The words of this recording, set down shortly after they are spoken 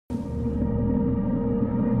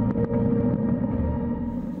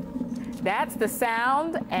That's the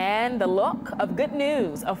sound and the look of good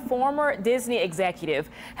news. A former Disney executive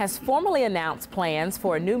has formally announced plans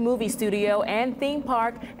for a new movie studio and theme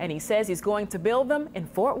park, and he says he's going to build them in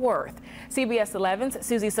Fort Worth. CBS 11's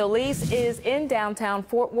Susie Solis is in downtown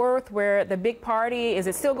Fort Worth, where the big party, is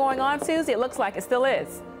it still going on, Susie? It looks like it still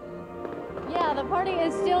is. Yeah, the party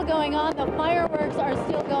is still going on, the fireworks are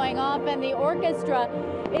still going off, and the orchestra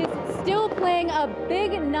is still playing a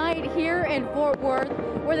big night here in Fort Worth,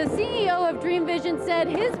 where the CEO of Dream Vision said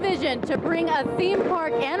his vision to bring a theme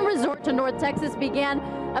park and resort to North Texas began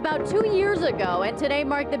about 2 years ago, and today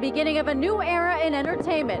marked the beginning of a new era in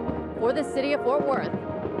entertainment for the city of Fort Worth.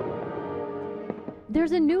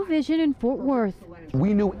 There's a new vision in Fort Worth.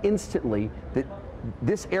 We knew instantly that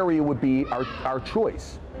this area would be our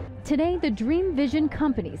choice. Today, the Dream Vision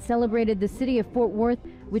Company celebrated the city of Fort Worth,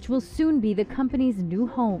 which will soon be the company's new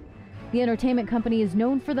home. The entertainment company is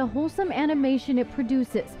known for the wholesome animation it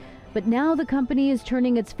produces, but now the company is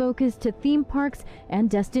turning its focus to theme parks and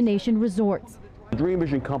destination resorts. The Dream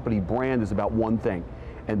Vision Company brand is about one thing,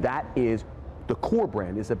 and that is the core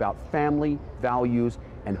brand is about family, values,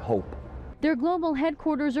 and hope. Their global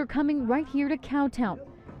headquarters are coming right here to Cowtown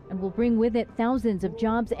and will bring with it thousands of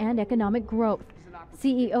jobs and economic growth.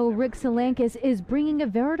 CEO Rick Salankis is bringing a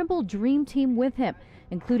veritable dream team with him,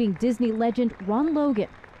 including Disney legend Ron Logan,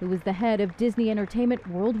 who was the head of Disney Entertainment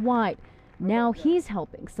worldwide. Now he's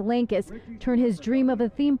helping Salankis turn his dream of a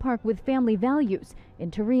theme park with family values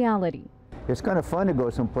into reality. It's kind of fun to go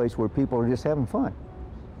someplace where people are just having fun.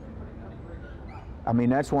 I mean,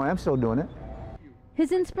 that's why I'm still doing it.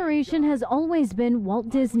 His inspiration has always been Walt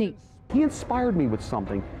Disney. He inspired me with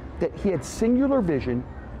something that he had singular vision,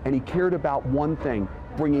 and he cared about one thing,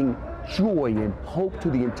 bringing joy and hope to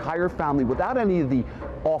the entire family without any of the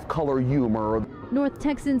off-color humor. North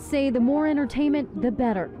Texans say the more entertainment, the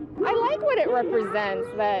better. I like what it represents,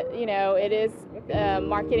 that, you know, it is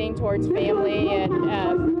marketing towards family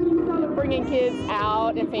and bringing kids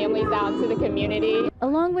out and families out into the community.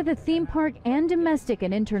 Along with a theme park and domestic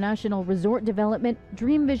and international resort development,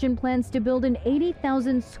 Dream Vision plans to build an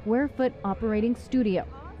 80,000 square foot operating studio,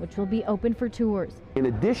 which will be open for tours. In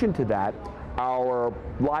addition to that, our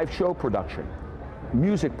live show production,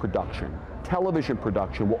 music production, television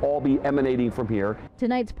production will all be emanating from here.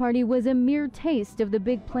 Tonight's party was a mere taste of the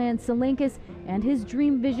big plans Salankis and his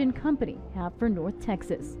Dream Vision Company have for North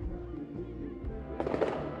Texas.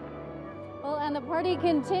 Well, and the party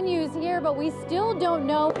continues here, but we still don't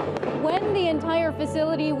know when the entire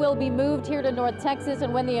facility will be moved here to North Texas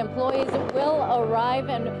and when the employees will arrive,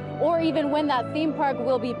 or even when that theme park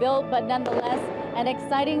will be built. But nonetheless, an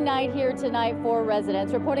exciting night here tonight for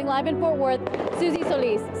residents. Reporting live in Fort Worth, Susie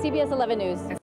Solis, CBS 11 News.